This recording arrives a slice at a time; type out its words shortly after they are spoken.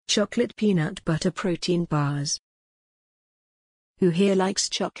Chocolate peanut butter protein bars. Who here likes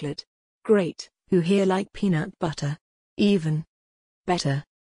chocolate? Great. Who here like peanut butter? Even better.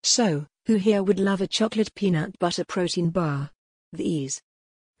 So, who here would love a chocolate peanut butter protein bar? These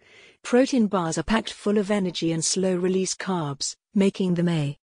protein bars are packed full of energy and slow-release carbs, making them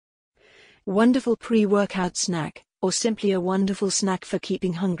a wonderful pre-workout snack, or simply a wonderful snack for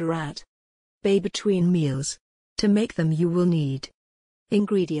keeping hunger at bay between meals. To make them you will need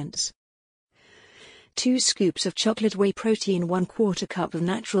ingredients: 2 scoops of chocolate whey protein, 1/4 cup of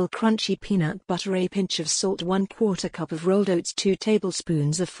natural crunchy peanut butter, a pinch of salt, 1/4 cup of rolled oats, 2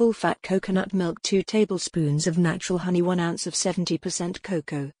 tablespoons of full-fat coconut milk, 2 tablespoons of natural honey, 1 ounce of 70%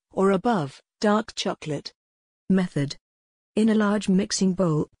 cocoa, or above, dark chocolate. Method: in a large mixing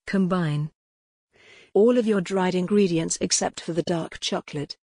bowl, combine all of your dried ingredients except for the dark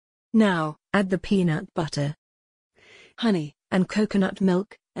chocolate. Now, add the peanut butter, honey, and coconut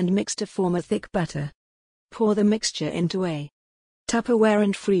milk, and mix to form a thick batter. Pour the mixture into a Tupperware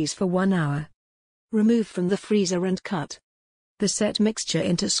and freeze for 1 hour. Remove from the freezer and cut the set mixture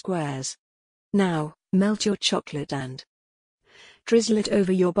into squares. Now, melt your chocolate and drizzle it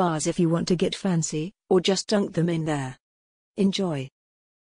over your bars if you want to get fancy, or just dunk them in there. Enjoy.